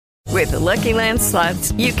With the Lucky Land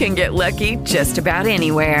Slots, you can get lucky just about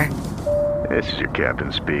anywhere. This is your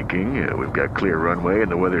captain speaking. We've got clear runway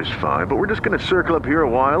and the weather's fine, but we're just going to circle up here a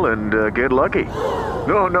while and get lucky.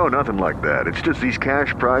 No, nothing like that. It's just these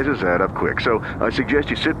cash prizes add up quick. So I suggest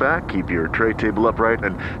you sit back, keep your tray table upright,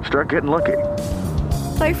 and start getting lucky.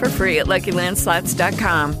 Play for free at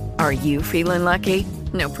LuckyLandSlots.com. Are you feeling lucky?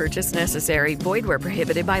 No purchase necessary. Void where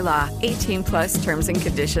prohibited by law. 18 plus terms and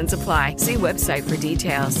conditions apply. See website for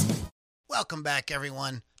details. Welcome back,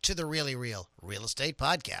 everyone, to the Really Real Real Estate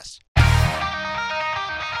Podcast.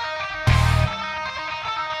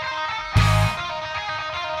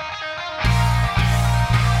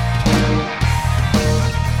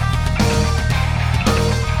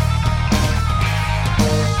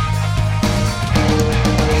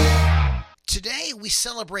 Today, we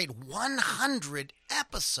celebrate 100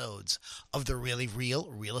 episodes of the Really Real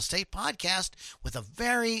Real Estate Podcast with a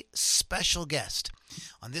very special guest.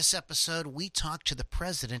 On this episode, we talk to the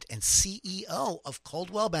president and CEO of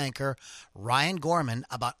Coldwell Banker, Ryan Gorman,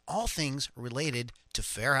 about all things related to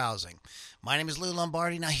fair housing. My name is Lou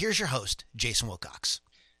Lombardi. Now, here's your host, Jason Wilcox.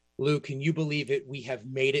 Lou, can you believe it? We have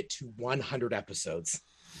made it to 100 episodes.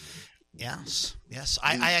 Yes.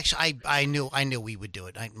 I knew we would do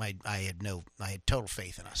it. I had total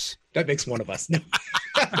faith in us. That makes one of us. No.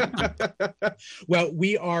 Well,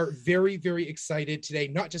 we are very, very excited today,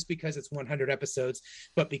 not just because it's 100 episodes,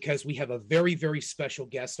 but because we have a very, very special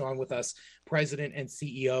guest on with us, President and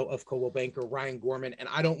CEO of Coldwell Banker, Ryan Gorman. And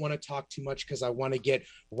I don't want to talk too much because I want to get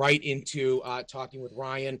right into talking with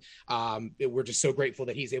Ryan. We're just so grateful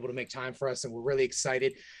that he's able to make time for us, and we're really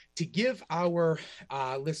excited to give our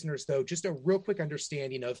listeners, though, just a real quick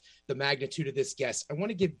understanding of the magnitude of this guest. I want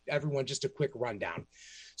to give everyone just a quick rundown.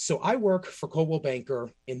 So I work for Coldwell Banker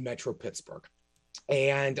in Metro Pittsburgh,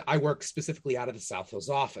 and I work specifically out of the South Hills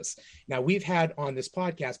office. Now, we've had on this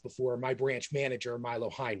podcast before my branch manager, Milo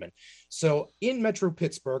Heineman. So in Metro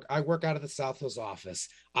Pittsburgh, I work out of the South Hills office.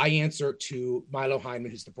 I answer to Milo Heineman,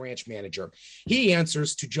 who's the branch manager. He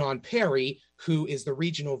answers to John Perry, who is the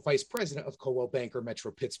regional vice president of Coldwell Banker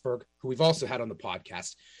Metro Pittsburgh, who we've also had on the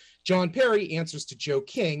podcast. John Perry answers to Joe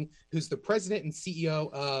King, who's the president and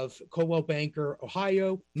CEO of Coldwell Banker,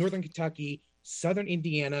 Ohio, Northern Kentucky, Southern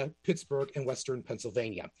Indiana, Pittsburgh, and Western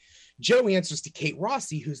Pennsylvania. Joe answers to Kate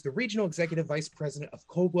Rossi, who's the regional executive vice president of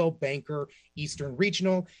Coldwell Banker, Eastern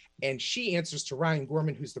Regional, and she answers to Ryan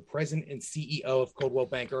Gorman, who's the president and CEO of Coldwell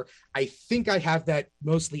Banker. I think I have that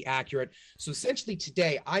mostly accurate. So essentially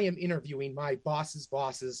today, I am interviewing my boss's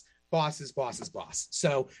boss's boss.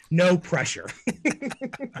 So no pressure.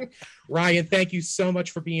 Ryan, thank you so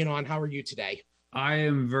much for being on. How are you today? I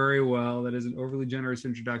am very well. That is an overly generous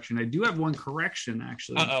introduction. I do have one correction,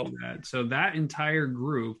 actually. To that. So that entire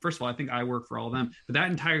group, first of all, I think I work for all of them, but that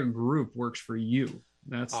entire group works for you.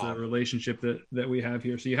 That's the relationship that we have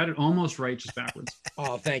here. So you had it almost right, just backwards.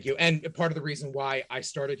 Oh, thank you. And part of the reason why I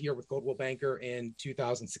started here with Coldwell Banker in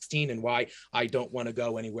 2016 and why I don't want to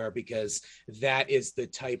go anywhere, because that is the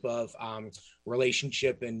type of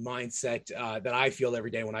relationship and mindset that I feel every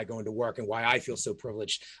day when I go into work, and why I feel so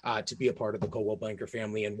privileged to be a part of the Coldwell Banker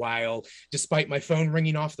family. And while, despite my phone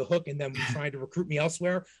ringing off the hook and them trying to recruit me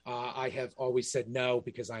elsewhere, I have always said no,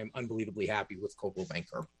 because I'm unbelievably happy with Coldwell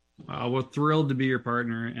Banker. We're thrilled to be your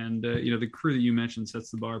partner, and the crew that you mentioned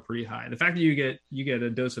sets the bar pretty high. The fact that you get a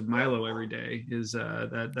dose of Milo every day is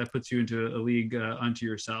that puts you into a league unto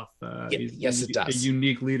yourself. Yes, it does. A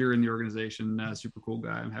unique leader in the organization, super cool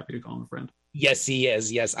guy. I'm happy to call him a friend. Yes, he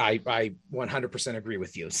is. Yes, I 100% agree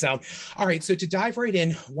with you. So, all right. So to dive right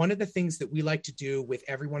in, one of the things that we like to do with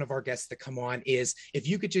every one of our guests that come on is if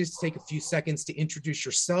you could just take a few seconds to introduce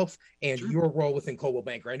yourself and your role within Coldwell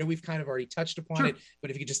Banker. I know we've kind of already touched upon it,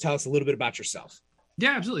 but if you could just tell us a little bit about yourself. Yeah,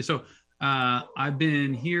 absolutely. So I've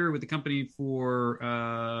been here with the company for,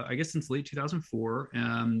 I guess, since late 2004.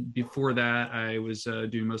 Before that, I was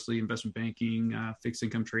doing mostly investment banking, fixed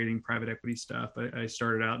income trading, private equity stuff. I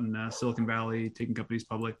started out in Silicon Valley, taking companies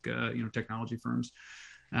public, technology firms.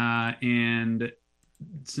 And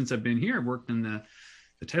since I've been here, I've worked in the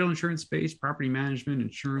title insurance space, property management,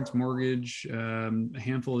 insurance, mortgage, a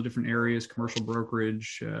handful of different areas, commercial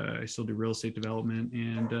brokerage. I still do real estate development,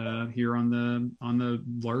 and here on the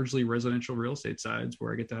largely residential real estate sides,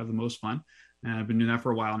 where I get to have the most fun. I've been doing that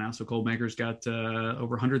for a while now. So Coldwell Banker's got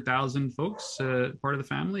over 100,000 folks, part of the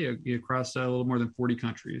family across a little more than 40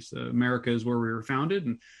 countries. America is where we were founded,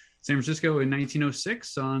 and San Francisco in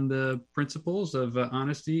 1906 on the principles of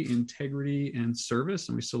honesty, integrity, and service.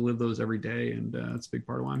 And we still live those every day. And that's a big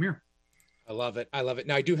part of why I'm here. I love it.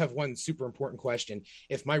 Now, I do have one super important question.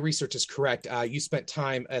 If my research is correct, you spent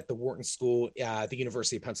time at the Wharton School, the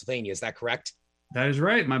University of Pennsylvania. Is that correct? That is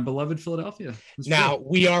right. My beloved Philadelphia. That's Now, true.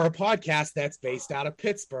 we are a podcast that's based out of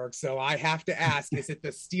Pittsburgh. So I have to ask, is it the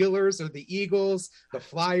Steelers or the Eagles, the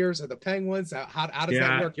Flyers or the Penguins? How does that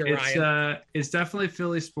Yeah, work here, Ryan? it's definitely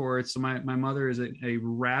Philly sports. So my mother is a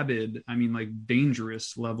rabid, I mean like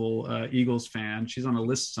dangerous level Eagles fan. She's on a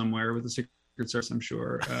list somewhere with the Secret Service, I'm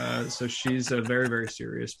sure. So she's a very, very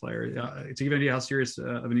serious player. To give you an idea how serious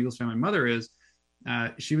of an Eagles fan my mother is,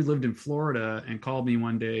 she lived in Florida and called me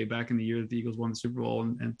one day back in the year that the Eagles won the Super Bowl,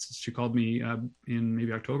 and she called me in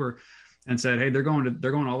maybe October and said, "Hey, they're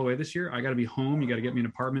going all the way this year. I got to be home. You got to get me an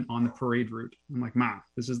apartment on the parade route." I'm like, "Ma,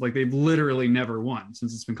 this is like they've literally never won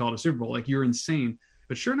since it's been called a Super Bowl. Like you're insane."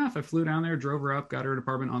 But sure enough, I flew down there, drove her up, got her an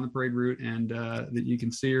apartment on the parade route, and that you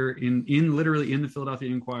can see her in literally in the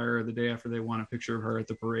Philadelphia Inquirer the day after they won, a picture of her at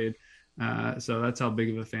the parade. So that's how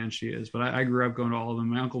big of a fan she is. But I grew up going to all of them.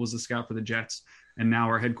 My uncle was a scout for the Jets, and now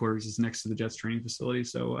our headquarters is next to the Jets training facility.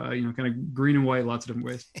 So, kind of green and white, lots of different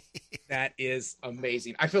ways. That is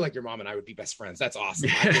amazing. I feel like your mom and I would be best friends. That's awesome.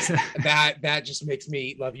 That just makes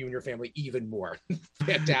me love you and your family even more.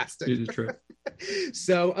 Fantastic. It is true.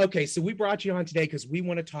 So we brought you on today because we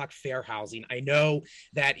want to talk fair housing. I know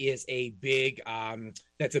that is a big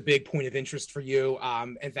that's a big point of interest for you.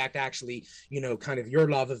 In fact, actually, kind of your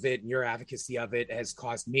love of it and your advocacy of it has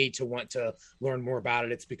caused me to want to learn more about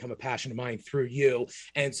it. It's become a passion of mine through you.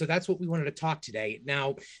 And so that's what we wanted to talk today.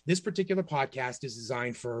 Now, this particular podcast is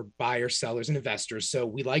designed for buyers, sellers, and investors. So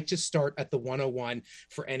we like to start at the 101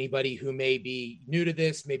 for anybody who may be new to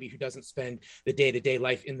this, maybe who doesn't spend the day-to-day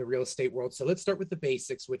life in the real estate world. So let's start with the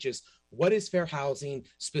basics, which is what is fair housing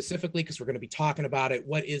specifically, because we're going to be talking about it.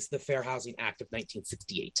 What is the Fair Housing Act of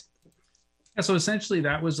 1968? Yeah, so essentially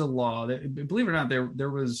that was a law that, believe it or not, there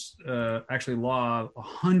was actually law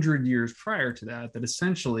 100 years prior to that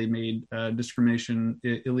essentially made discrimination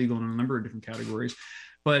illegal in a number of different categories.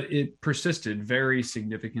 But it persisted very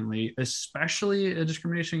significantly, especially a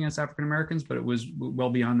discrimination against African Americans, but it was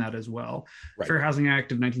well beyond that as well. Right. Fair Housing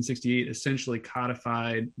Act of 1968 essentially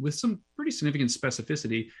codified with some pretty significant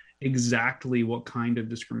specificity exactly what kind of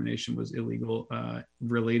discrimination was illegal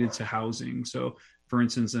related to housing. So, for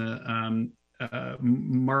instance,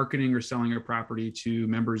 marketing or selling a property to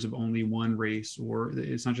members of only one race, or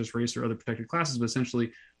it's not just race or other protected classes, but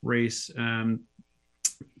essentially race,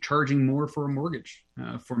 charging more for a mortgage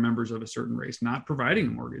for members of a certain race, not providing a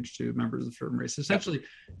mortgage to members of a certain race, essentially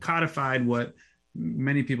codified what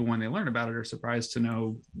many people, when they learn about it, are surprised to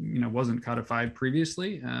know, wasn't codified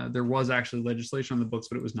previously. There was actually legislation on the books,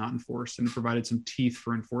 but it was not enforced, and it provided some teeth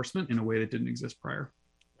for enforcement in a way that didn't exist prior.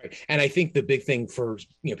 Right. And I think the big thing for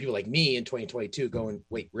people like me in 2022 going,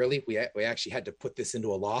 wait, really? We actually had to put this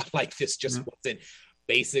into a law? Like this just wasn't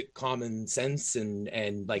basic common sense, and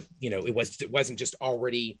it wasn't just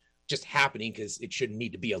already just happening because it shouldn't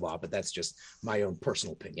need to be a law. But that's just my own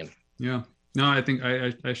personal opinion. Yeah. No, I think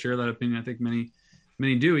I share that opinion. I think many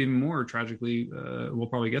do. Even more tragically, we'll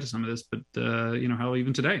probably get to some of this, but how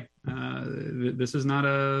even today, this is not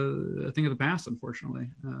a thing of the past, unfortunately.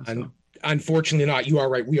 Unfortunately not. You are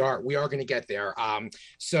right. We are going to get there.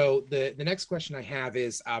 So the next question I have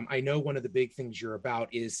is, I know one of the big things you're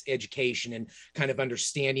about is education and kind of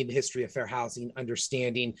understanding the history of fair housing,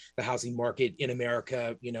 understanding the housing market in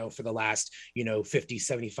America, for the last, 50,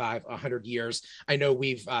 75, 100 years. I know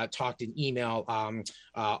we've talked in email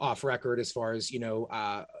off record as far as,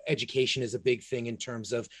 education is a big thing in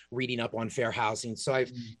terms of reading up on fair housing. So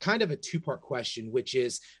I've kind of a two-part question, which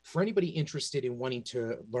is for anybody interested in wanting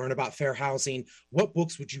to learn about fair housing, what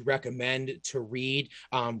books would you recommend to read?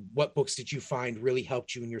 What books did you find really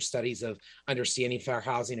helped you in your studies of understanding fair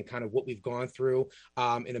housing and kind of what we've gone through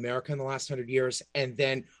in America in the last 100 years? And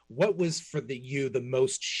then what was for you the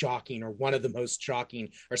most shocking, or one of the most shocking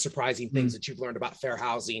or surprising things that you've learned about fair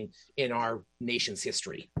housing in our nation's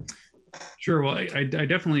history? Sure. Well, I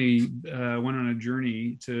definitely went on a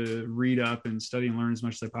journey to read up and study and learn as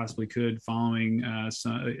much as I possibly could. Following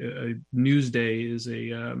Newsday is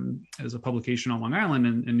a publication on Long Island,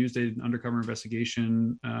 and Newsday did an undercover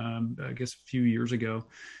investigation, I guess a few years ago,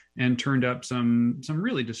 and turned up some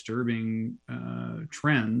really disturbing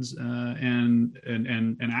trends and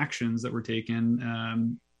actions that were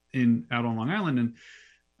taken out on Long Island, and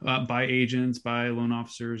by agents, by loan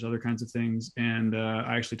officers, other kinds of things. And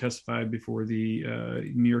I actually testified before the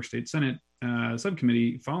New York State Senate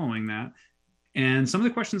subcommittee following that. And some of the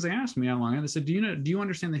questions they asked me on Long Island, they said, do you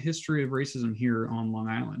understand the history of racism here on Long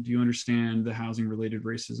Island? Do you understand the housing related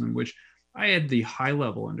racism, which I had the high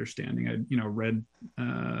level understanding. I,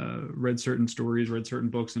 read certain stories, read certain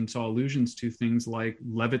books, and saw allusions to things like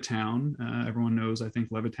Levittown. Everyone knows, I think,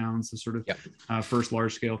 Levittown's the sort of first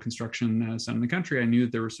large scale construction center in the country. I knew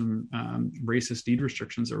that there were some racist deed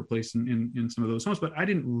restrictions that were placed in some of those homes, but I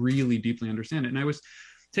didn't really deeply understand it. And I was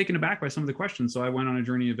taken aback by some of the questions. So I went on a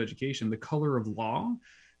journey of education. The Color of Law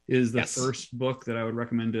is the first book that I would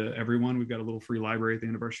recommend to everyone. We've got a little free library at the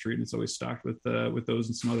end of our street, and it's always stocked with those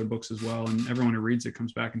and some other books as well. And everyone who reads it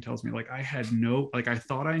comes back and tells me, like, I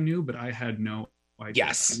thought I knew, but I had no idea.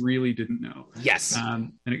 Yes. I really didn't know. Yes.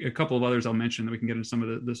 And a couple of others I'll mention that we can get into some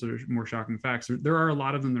of the sort of more shocking facts. There are a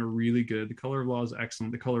lot of them that are really good. The Color of Law is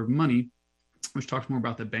excellent. The Color of Money, which talks more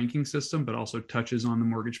about the banking system, but also touches on the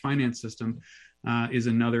mortgage finance system, is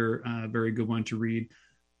another very good one to read.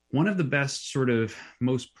 One of the best sort of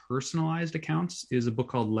most personalized accounts is a book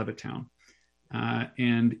called Levittown.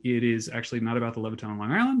 And it is actually not about the Levittown on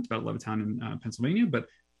Long Island, it's about Levittown in Pennsylvania, but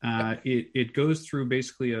it goes through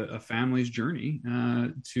basically a family's journey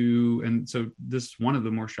and so this is one of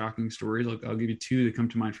the more shocking stories. I'll give you two that come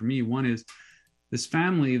to mind for me. One is this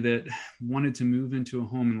family that wanted to move into a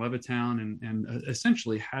home in Levittown and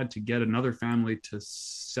essentially had to get another family to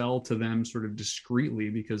sell to them sort of discreetly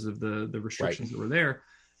because of the restrictions that were there.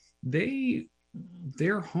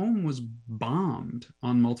 Their home was bombed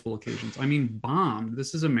on multiple occasions. I mean, bombed.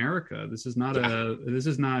 This is America. This is not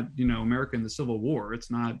America in the Civil War.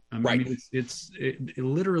 It's not. I mean, it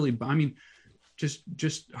literally. I mean,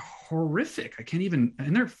 just horrific. I can't even.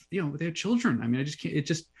 And they have children. I mean, I just can't. It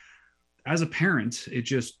just. As a parent, it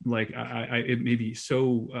just it made me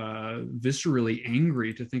so viscerally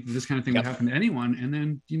angry to think that this kind of thing would happen to anyone, and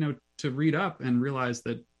then to read up and realize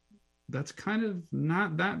that that's kind of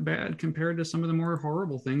not that bad compared to some of the more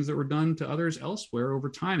horrible things that were done to others elsewhere over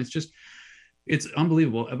time. It's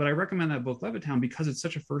unbelievable. But I recommend that book, Levittown, because it's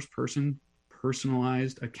such a first person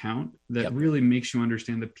personalized account that really makes you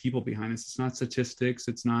understand the people behind this. It's not statistics,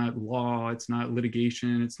 it's not law, it's not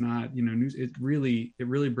litigation, it's not news. It really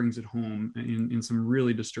brings it home in some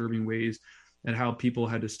really disturbing ways at how people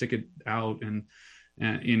had to stick it out and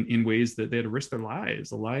in ways that they had to risk their lives,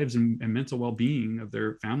 the lives and mental well-being of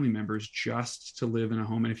their family members just to live in a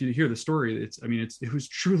home. And if you hear the story, it was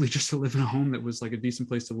truly just to live in a home that was like a decent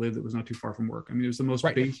place to live that was not too far from work. I mean, it was the most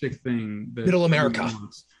basic thing that middle America.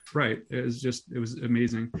 Right. It was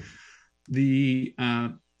amazing. The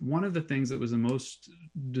one of the things that was the most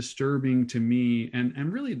disturbing to me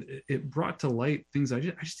and really it brought to light things I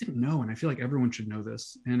just didn't know. And I feel like everyone should know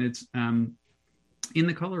this. And it's in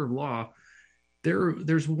The Color of Law,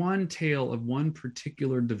 there's one tale of one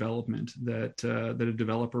particular development that a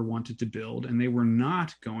developer wanted to build, and they were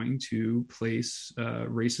not going to place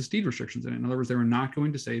racist deed restrictions in it. In other words, they were not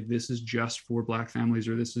going to say this is just for Black families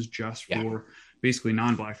or this is just for basically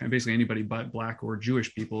non-Black families. Basically anybody but Black or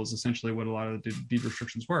Jewish people is essentially what a lot of the deed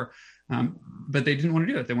restrictions were. But they didn't want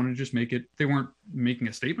to do that. They wanted to just make it. They weren't making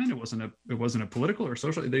a statement. It wasn't a political or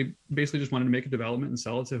social. They basically just wanted to make a development and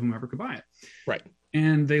sell it to whomever could buy it. Right.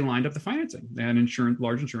 And they lined up the financing. They had an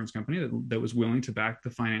large insurance company that was willing to back the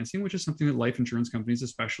financing, which is something that life insurance companies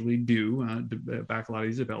especially do, back a lot of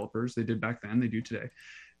these developers. They did back then, they do today.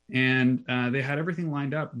 And they had everything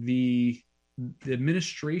lined up. The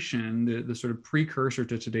administration, the sort of precursor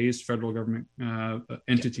to today's federal government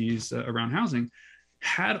entities around housing,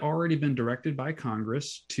 had already been directed by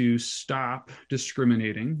Congress to stop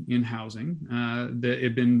discriminating in housing.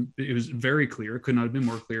 It was very clear, it could not have been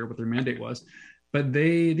more clear what their mandate was. But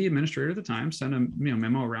the administrator at the time sent a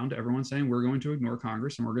memo around to everyone saying, we're going to ignore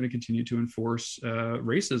Congress and we're going to continue to enforce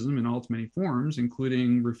racism in all its many forms,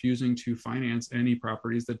 including refusing to finance any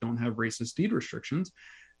properties that don't have racist deed restrictions.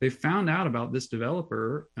 They found out about this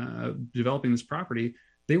developer developing this property.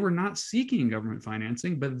 They were not seeking government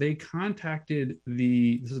financing, but they contacted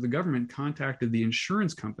the government contacted the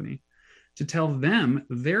insurance company to tell them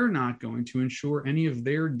they're not going to insure any of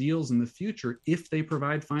their deals in the future if they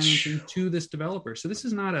provide financing to this developer. So this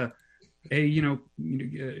is not people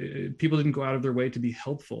didn't go out of their way to be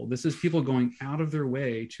helpful. This is people going out of their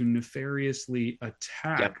way to nefariously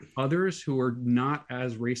attack others who are not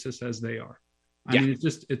as racist as they are. I mean,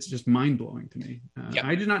 it's just mind blowing to me.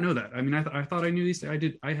 I did not know that. I mean, I thought I knew these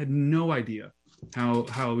things. I had no idea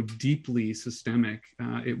how deeply systemic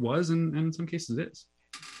it was, and in some cases is.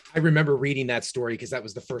 I remember reading that story because that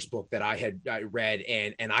was the first book that I read,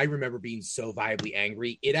 and I remember being so violently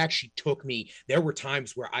angry. It actually took me. There were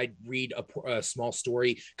times where I'd read a small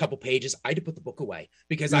story, a couple pages. I had to put the book away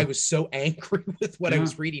because I was so angry with what I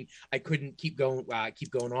was reading. I couldn't keep going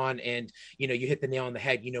on. And you hit the nail on the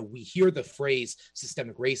head. We hear the phrase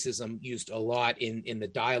systemic racism used a lot in the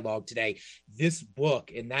dialogue today. This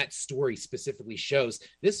book and that story specifically shows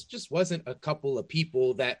this just wasn't a couple of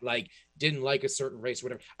people that didn't like a certain race or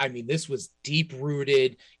whatever. I mean, this was deep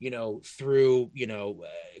rooted, through,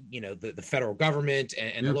 the federal government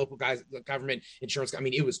and the local government, insurance. I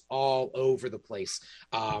mean, it was all over the place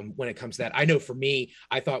when it comes to that. I know for me,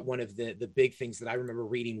 I thought one of the big things that I remember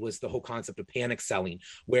reading was the whole concept of panic selling,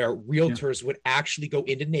 where realtors would actually go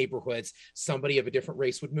into neighborhoods. Somebody of a different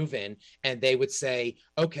race would move in and they would say,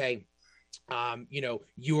 okay, the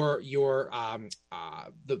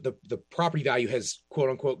property value has quote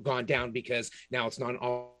unquote gone down because now it's not an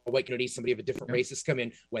all white community. Somebody of a different race has come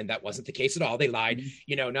in, when that wasn't the case at all. They lied.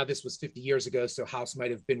 Now this was 50 years ago, so house might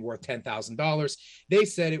have been worth $10,000. They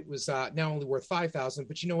said it was now only worth $5,000,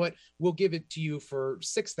 but you know what? We'll give it to you for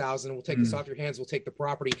 $6,000. We'll take this off your hands. We'll take the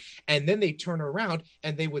property, and then they turn around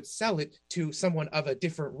and they would sell it to someone of a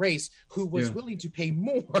different race who was willing to pay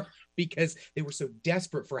more because they were so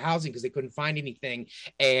desperate for housing because they couldn't find anything,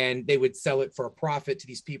 and they would sell it for a profit to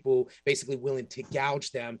these people basically willing to gouge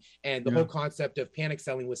them. And the whole concept of panic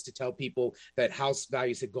selling was to tell people that house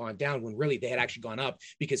values had gone down when really they had actually gone up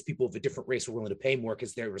because people of a different race were willing to pay more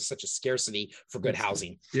because there was such a scarcity for good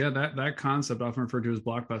housing. That concept, often referred to as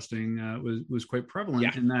blockbusting, was quite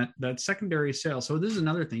prevalent in that secondary sale. So this is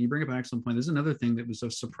another thing. You bring up an excellent point. This is another thing that was a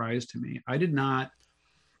surprise to me.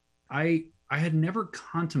 I had never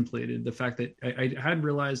contemplated the fact that I had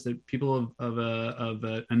realized that people of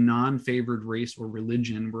a non-favored race or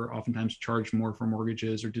religion were oftentimes charged more for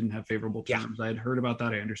mortgages or didn't have favorable terms. I had heard about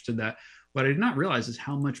that. I understood that. What I did not realize is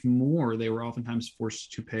how much more they were oftentimes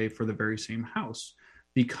forced to pay for the very same house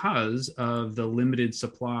because of the limited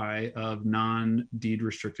supply of non-deed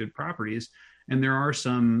restricted properties. And there are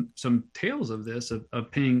some tales of this,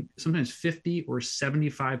 of paying sometimes 50 or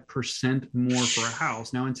 75% more for a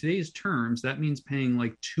house. Now, in today's terms, that means paying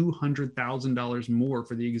like $200,000 more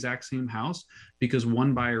for the exact same house because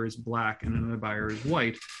one buyer is black and another buyer is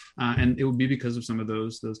white. And it would be because of some of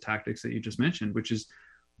those tactics that you just mentioned, which is,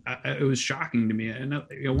 it was shocking to me. And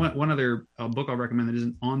one other book I'll recommend that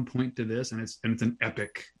isn't on point to this, and it's an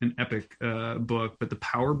epic book, but The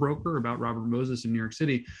Power Broker, about Robert Moses in New York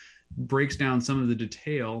City, breaks down some of the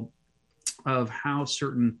detail of how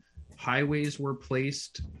certain highways were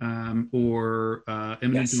placed or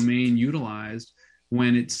eminent domain utilized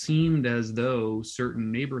when it seemed as though certain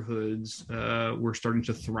neighborhoods were starting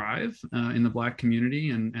to thrive in the Black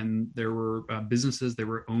community, and there were businesses that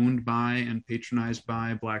were owned by and patronized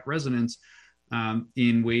by Black residents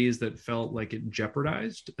in ways that felt like it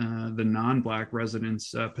jeopardized the non-Black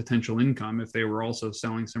residents' potential income if they were also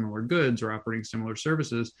selling similar goods or operating similar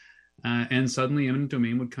services. And suddenly eminent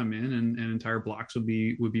domain would come in and entire blocks would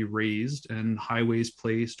be raised and highways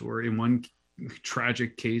placed, or in one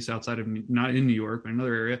tragic case outside of, not in New York, but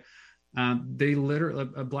another area, they literally,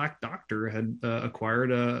 a Black doctor had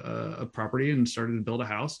acquired a property and started to build a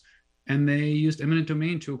house, and they used eminent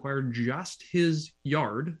domain to acquire just his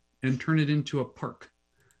yard and turn it into a park.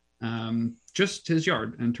 Just his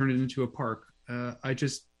yard and turn it into a park.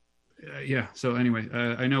 So anyway,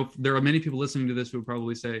 I know there are many people listening to this who would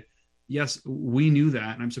probably say, yes, we knew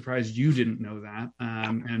that, and I'm surprised you didn't know that.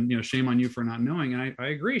 And shame on you for not knowing. And I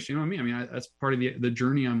agree, shame on me. I mean, that's part of the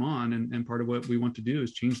journey I'm on, and part of what we want to do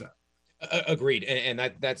is change that. Agreed. And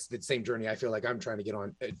that's the same journey I feel like I'm trying to get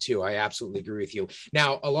on too. I absolutely agree with you.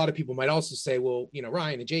 Now, a lot of people might also say, well,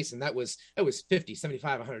 Ryan and Jason, that was 50,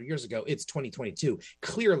 75, 100 years ago. It's 2022.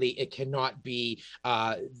 Clearly, it cannot be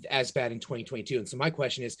as bad in 2022. And so my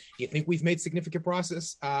question is, do you think we've made significant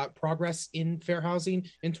progress in fair housing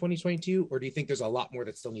in 2022? Or do you think there's a lot more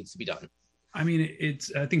that still needs to be done? I mean,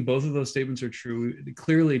 I think both of those statements are true.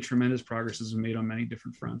 Clearly, tremendous progress has been made on many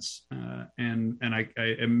different fronts. And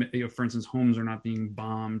for instance, homes are not being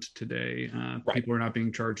bombed today. People are not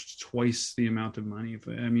being charged twice the amount of money.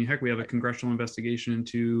 Heck, we have a congressional investigation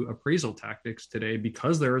into appraisal tactics today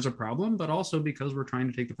because there is a problem, but also because we're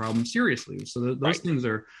trying to take the problem seriously. So those things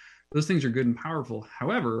are good and powerful.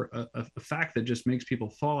 However, a fact that just makes people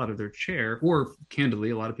fall out of their chair, or candidly,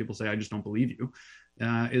 a lot of people say, I just don't believe you,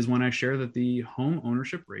 is when I share that the home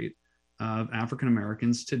ownership rate of African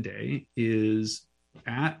Americans today is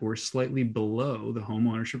at or slightly below the home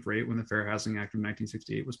ownership rate when the Fair Housing Act of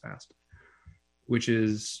 1968 was passed, which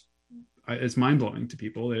is, it's mind blowing to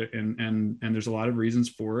people, and there's a lot of reasons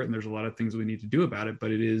for it, and there's a lot of things we need to do about it.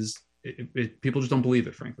 But people just don't believe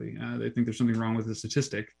it. Frankly, they think there's something wrong with the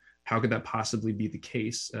statistic. How could that possibly be the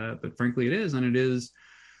case? But frankly, it is, and it is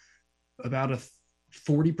about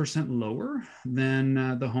 40% lower than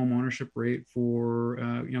the home ownership rate for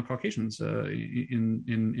Caucasians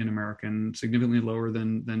in America, and significantly lower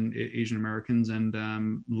than Asian Americans,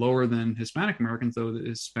 and lower than Hispanic Americans. Though the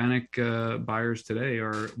Hispanic buyers today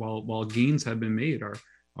are, while gains have been made,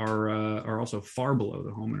 are also far below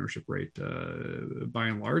the home ownership rate by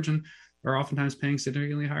and large, and are oftentimes paying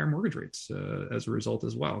significantly higher mortgage rates as a result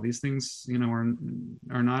as well. These things,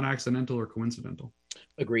 are not accidental or coincidental.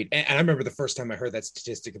 Agreed. And I remember the first time I heard that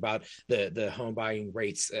statistic about the home buying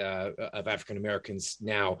rates of African Americans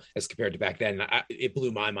now as compared to back then. It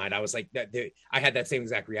blew my mind. I was like, I had that same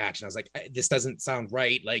exact reaction. I was like, this doesn't sound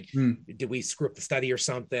right. Like, did we screw up the study or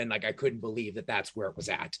something? Like, I couldn't believe that that's where it was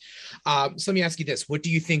at. So let me ask you this: what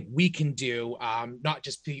do you think we can do? Not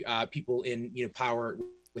just people in power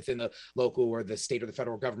within the local or the state or the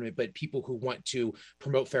federal government, but people who want to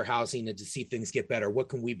promote fair housing and to see things get better. What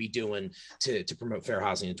can we be doing to promote fair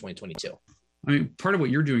housing in 2022? I mean, part of what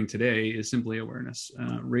you're doing today is simply awareness,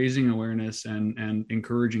 raising awareness and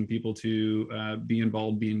encouraging people to be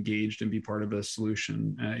involved, be engaged, and be part of a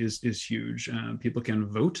solution is huge. People can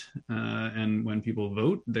vote, and when people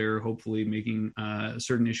vote, they're hopefully making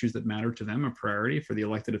certain issues that matter to them a priority for the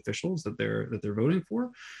elected officials that they're voting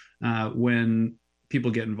for. When people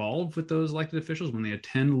get involved with those elected officials, when they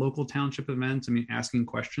attend local township events, asking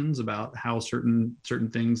questions about how certain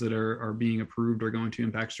things that are being approved are going to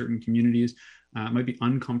impact certain communities. It might be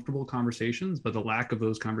uncomfortable conversations, but the lack of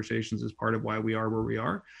those conversations is part of why we are where we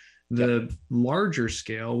are. The larger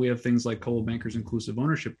scale, we have things like Coldwell Banker's Inclusive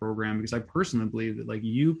Ownership Program, because I personally believe that, like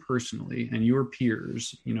you personally and your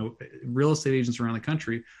peers, real estate agents around the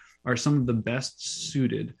country are some of the best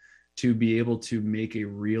suited to be able to make a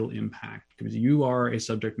real impact, because you are a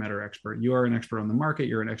subject matter expert. You are an expert on the market.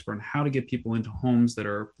 You're an expert on how to get people into homes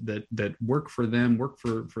that work for them, work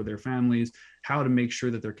for their families, how to make sure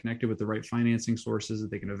that they're connected with the right financing sources, that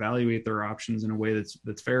they can evaluate their options in a way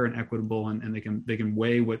that's fair and equitable, and they can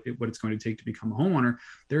weigh what it's going to take to become a homeowner.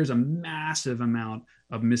 There's a massive amount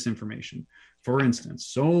of misinformation. For instance,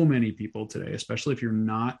 so many people today, especially if you're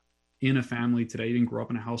not in a family today, you didn't grow up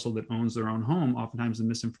in a household that owns their own home, oftentimes the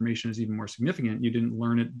misinformation is even more significant. You didn't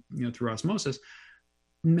learn it, through osmosis.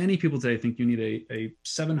 Many people today think you need a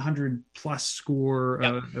 700 plus score,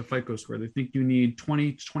 a FICO score. They think you need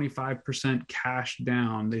 20 to 25% cash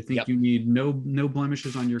down. They think you need no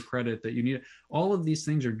blemishes on your credit, that you need all of these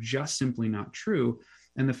things are just simply not true.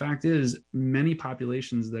 And the fact is, many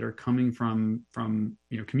populations that are coming from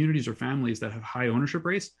communities or families that have high ownership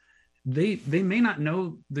rates, they may not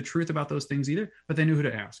know the truth about those things either, but they know who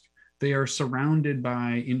to ask. They are surrounded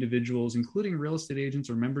by individuals, including real estate agents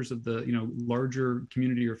or members of the larger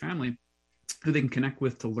community or family, who they can connect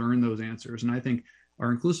with to learn those answers. And I think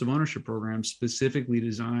our inclusive ownership program, specifically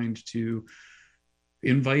designed to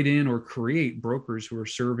invite in or create brokers who are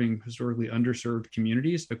serving historically underserved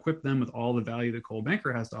communities, equip them with all the value that Coldwell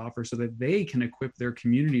Banker has to offer, so that they can equip their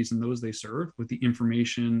communities and those they serve with the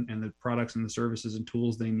information and the products and the services and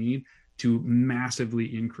tools they need to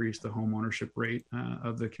massively increase the home ownership rate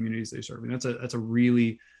of the communities they serve. And that's a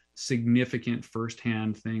really significant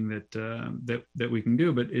firsthand thing that we can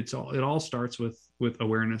do. But it all starts with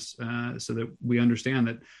awareness, so that we understand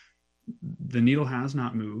that the needle has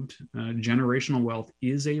not moved. Generational wealth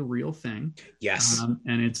is a real thing. Yes.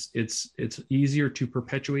 And it's easier to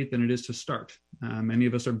perpetuate than it is to start. Many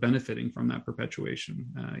of us are benefiting from that perpetuation.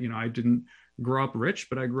 I didn't grow up rich,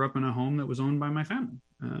 but I grew up in a home that was owned by my family.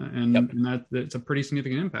 And that's a pretty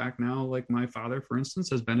significant impact. Now, like my father, for instance,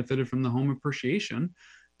 has benefited from the home appreciation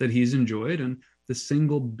that he's enjoyed. And the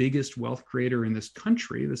single biggest wealth creator in this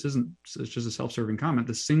country, it's just a self-serving comment,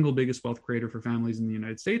 the single biggest wealth creator for families in the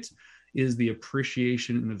United States is the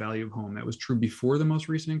appreciation in the value of home. That was true before the most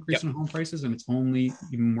recent increase in home prices, and it's only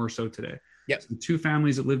even more so today. So two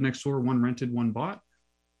families that live next door, one rented, one bought,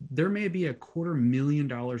 there may be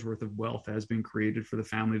 $250,000 worth of wealth that has been created for the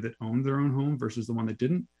family that owned their own home versus the one that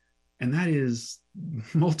didn't. And that is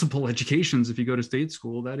multiple educations. If you go to state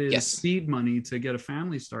school, that is seed money to get a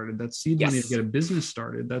family started. That's seed money to get a business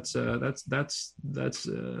started. That's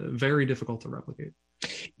very difficult to replicate.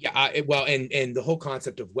 Yeah, well, and the whole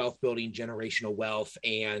concept of wealth building, generational wealth,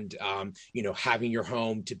 and having your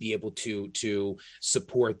home to be able to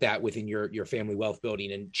support that within your family wealth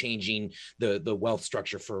building and changing the wealth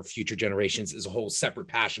structure for future generations is a whole separate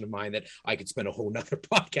passion of mine that I could spend a whole nother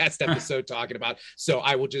podcast episode talking about. So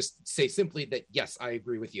I will just say simply that yes, I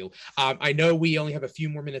agree with you. I know we only have a few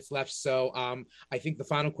more minutes left, so I think the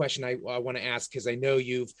final question I want to ask, because I know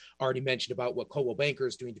you've already mentioned about what Coldwell Banker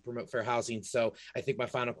is doing to promote fair housing. So I think my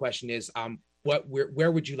final question is,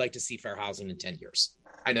 where would you like to see fair housing in 10 years?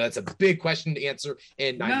 I know that's a big question to answer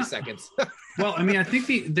in 90 seconds. Well, I mean, I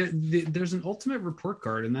think there's an ultimate report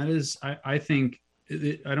card, and that is, I think,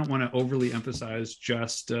 I don't want to overly emphasize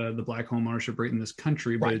just the Black home ownership rate in this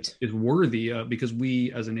country, but it's worthy because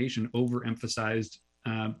we as a nation overemphasized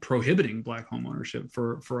prohibiting Black home ownership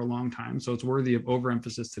for a long time. So it's worthy of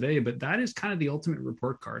overemphasis today, but that is kind of the ultimate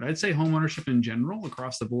report card. I'd say home ownership in general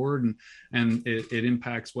across the board, and it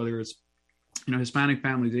impacts whether it's Hispanic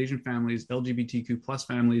families, Asian families, LGBTQ plus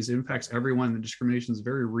families. It impacts everyone. The discrimination is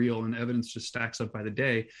very real, and evidence just stacks up by the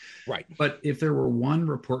day. Right. But if there were one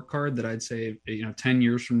report card that I'd say, 10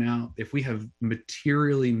 years from now, if we have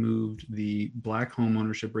materially moved the Black home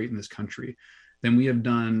ownership rate in this country, then we have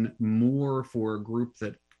done more for a group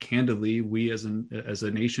that candidly we as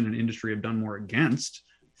a nation and industry have done more against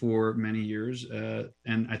for many years.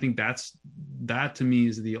 And I think that to me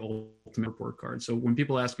is the ultimate report card. So when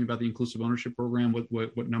people ask me about the inclusive ownership program,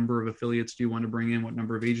 what number of affiliates do you want to bring in? What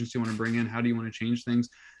number of agents do you want to bring in? How do you want to change things?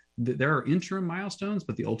 There are interim milestones,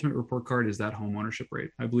 but the ultimate report card is that home ownership rate.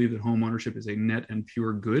 I believe that home ownership is a net and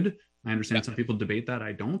pure good. I understand some people debate that.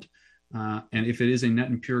 I don't. And if it is a net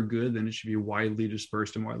and pure good, then it should be widely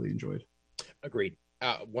dispersed and widely enjoyed. Agreed.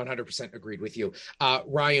 100% agreed with you.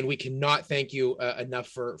 Ryan, we cannot thank you enough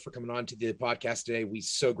for coming on to the podcast today. We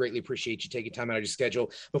so greatly appreciate you taking time out of your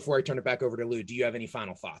schedule. Before I turn it back over to Lou, do you have any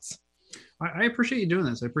final thoughts? I appreciate you doing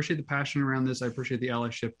this. I appreciate the passion around this. I appreciate the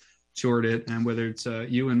allyship toward it. And whether it's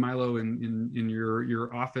you and Milo in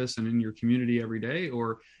your office and in your community every day,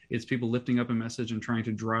 or it's people lifting up a message and trying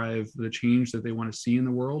to drive the change that they want to see in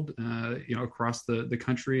the world, across the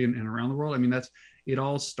country and around the world. I mean, it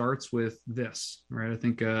all starts with this, right? I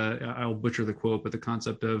think I'll butcher the quote, but the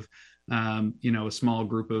concept of, a small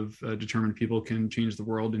group of determined people can change the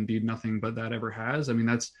world. Indeed, nothing but that ever has. I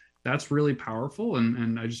mean, that's really powerful.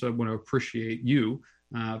 And I just want to appreciate you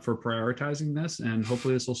for prioritizing this, and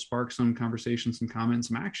hopefully this will spark some conversation, some comments,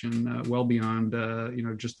 some action well beyond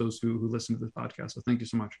just those who listen to this podcast. So thank you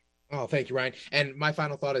so much. Oh, thank you, Ryan. And my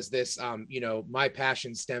final thought is this, my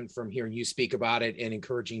passion stemmed from hearing you speak about it and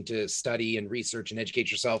encouraging to study and research and educate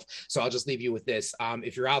yourself. So I'll just leave you with this.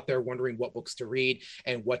 If you're out there wondering what books to read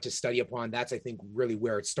and what to study upon, that's, I think, really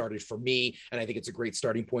where it started for me. And I think it's a great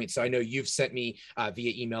starting point. So I know you've sent me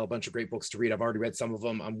via email a bunch of great books to read. I've already read some of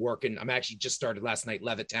them. I'm actually just started last night,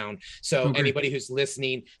 Levittown. So anybody who's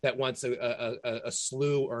listening that wants a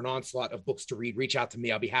slew or an onslaught of books to read, reach out to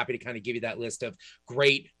me. I'll be happy to kind of give you that list of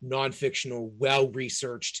great non-fictional,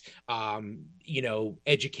 well-researched,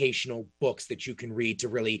 educational books that you can read to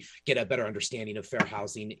really get a better understanding of fair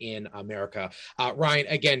housing in America. Ryan,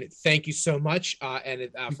 again, thank you so much for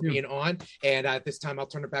being on. And at this time, I'll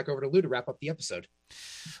turn it back over to Lou to wrap up the episode.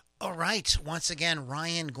 All right. Once again,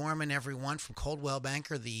 Ryan Gorman, everyone, from Coldwell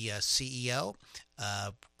Banker, the CEO.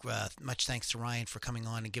 Much thanks to Ryan for coming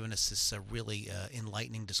on and giving us this really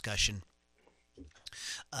enlightening discussion.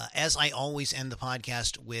 As I always end the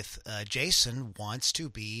podcast with, Jason wants to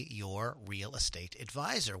be your real estate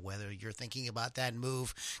advisor, whether you're thinking about that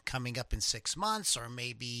move coming up in 6 months or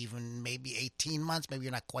maybe 18 months. Maybe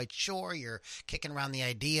you're not quite sure. You're kicking around the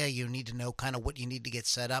idea. You need to know kind of what you need to get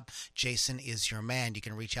set up. Jason is your man. You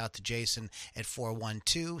can reach out to Jason at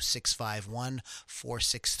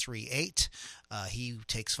 412-651-4638. He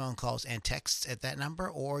takes phone calls and texts at that number,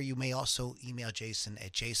 or you may also email Jason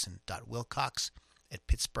at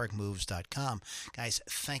jason.wilcox@pittsburghmoves.com. Guys,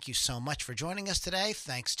 thank you so much for joining us today.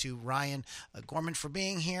 Thanks to Ryan Gorman for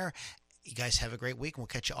being here. You guys have a great week, and we'll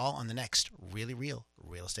catch you all on the next Really Real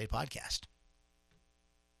Real Estate Podcast.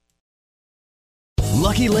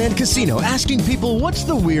 Lucky Land Casino, asking people, what's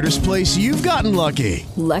the weirdest place you've gotten lucky?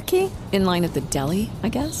 Lucky? In line at the deli, I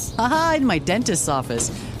guess? Aha, in my dentist's office.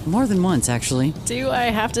 More than once, actually. Do I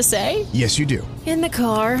have to say? Yes, you do. In the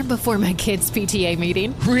car before my kids' PTA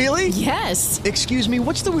meeting. Really? Yes. Excuse me,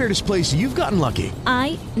 what's the weirdest place you've gotten lucky?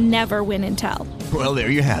 I never win and tell. Well, there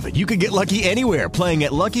you have it. You can get lucky anywhere, playing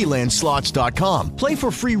at LuckyLandSlots.com. Play for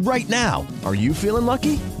free right now. Are you feeling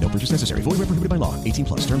lucky? No purchase necessary. Void where prohibited by law.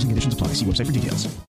 18+. Terms and conditions apply. See website for details.